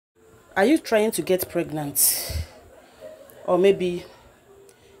Are you trying to get pregnant? Or maybe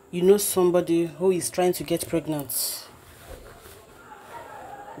you know somebody who is trying to get pregnant?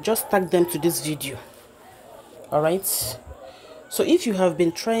 Just tag them to this video. Alright? So if you have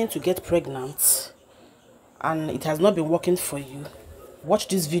been trying to get pregnant and it has not been working for you, watch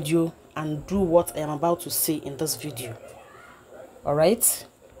this video and do what I am about to say in this video. Alright?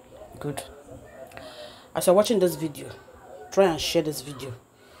 Good. As you're watching this video, try and share this video.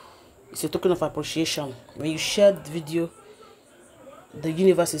 It's a token of appreciation. When you share the video, the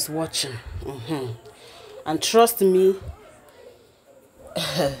universe is watching. And trust me,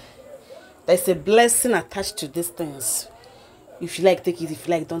 there's a blessing attached to these things. If you like, take it. If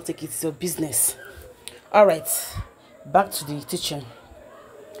you like, don't take it. It's your business. Alright, back to the teaching.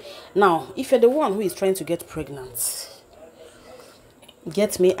 Now, if you're the one who is trying to get pregnant,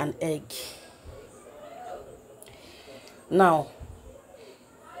 get me an egg. Now,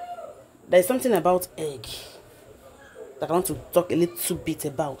 there's something about egg that I want to talk a little bit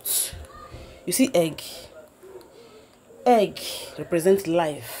about. You see, egg represents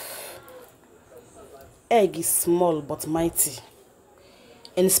life. Egg is small but mighty.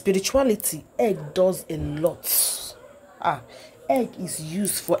 In spirituality, egg does a lot. Egg is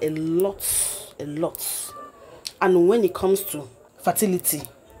used for a lot. And when it comes to fertility,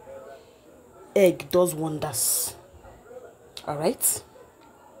 egg does wonders. Alright?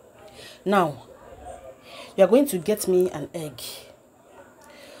 Now, you are going to get me an egg,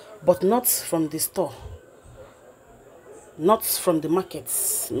 but not from the store, not from the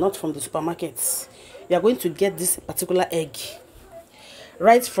markets, not from the supermarkets. You are going to get this particular egg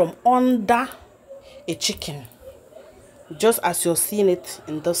right from under a chicken, just as you're seeing it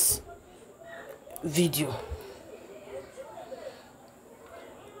in this video.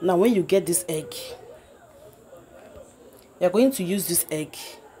 Now, when you get this egg, you're going to use this egg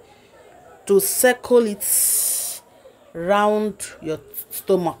to circle it round your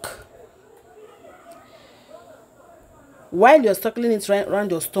stomach. While you're circling it around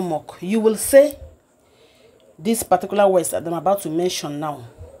your stomach, you will say these particular words that I'm about to mention now.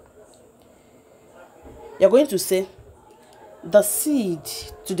 You're going to say, the seed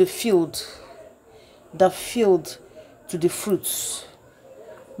to the field to the fruits.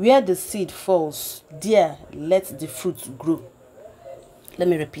 Where the seed falls, there let the fruit grow. Let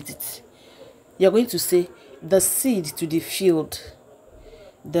me repeat it. You're going to say, the seed to the field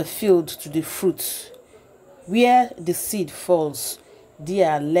to the fruit. Where the seed falls,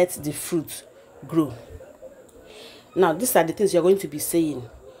 there let the fruit grow. Now, these are the things you're going to be saying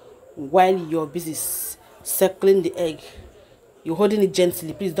while you're busy circling the egg. You're holding it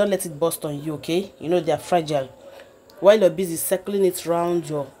gently. Please don't let it burst on you, okay? You know they are fragile. While you're busy circling it around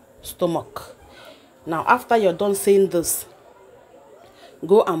your stomach. Now, after you're done saying this,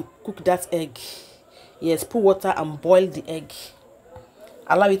 go and cook that egg. Yes, put water and boil the egg.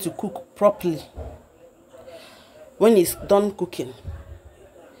 Allow it to cook properly. When it's done cooking,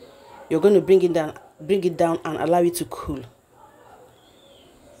 you're going to bring it down and allow it to cool.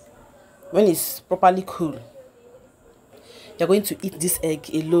 When it's properly cool, you're going to eat this egg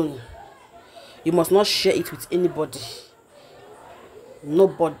alone. You must not share it with anybody.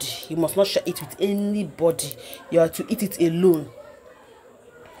 Nobody. You must not share it with anybody. You are to eat it alone.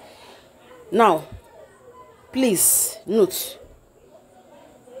 Now, please note,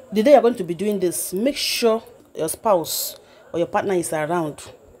 the day you're going to be doing this, make sure your spouse or your partner is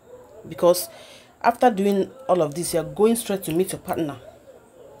around, because after doing all of this, you're going straight to meet your partner.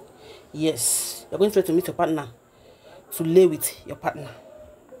 Yes, you're going straight to meet your partner, to lay with your partner.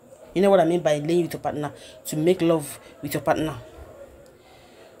 You know what I mean by laying with your partner? To make love with your partner.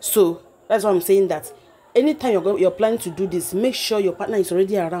 So that's why I'm saying that anytime you're planning to do this, make sure your partner is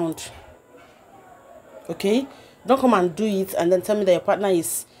already around. Okay? Don't come and do it and then tell me that your partner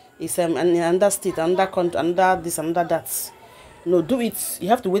is in another state, another country, another this, another that. No, do it. You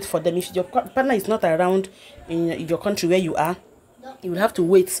have to wait for them. If your partner is not around in your country where you are, you will have to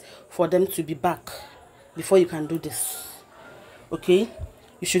wait for them to be back before you can do this. Okay?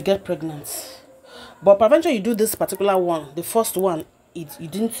 You should get pregnant. But peradventure you do this particular one, the first one, you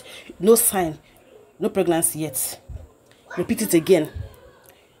didn't, no sign, no pregnancy yet. Repeat it again.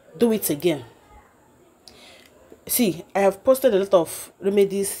 Do it again. See, I have posted a lot of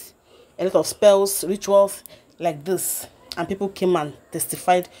remedies, a lot of spells, rituals like this, and people came and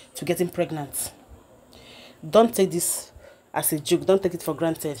testified to getting pregnant. Don't take this as a joke. Don't take it for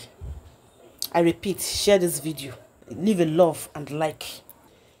granted. I repeat, share this video. Leave a love and like.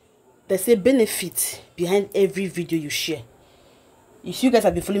 There's a benefit behind every video you share. If you guys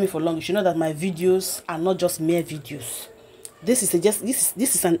have been following me for long, you should know that my videos are not just mere videos. This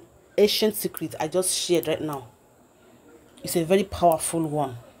is ancient secret I just shared right now. It's a very powerful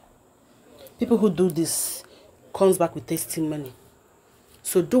one. People who do this comes back with testimony.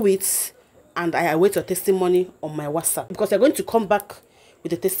 So do it, and I await your testimony on my WhatsApp, because you're going to come back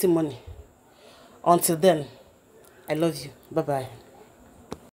with a testimony. Until then, I love you. Bye-bye.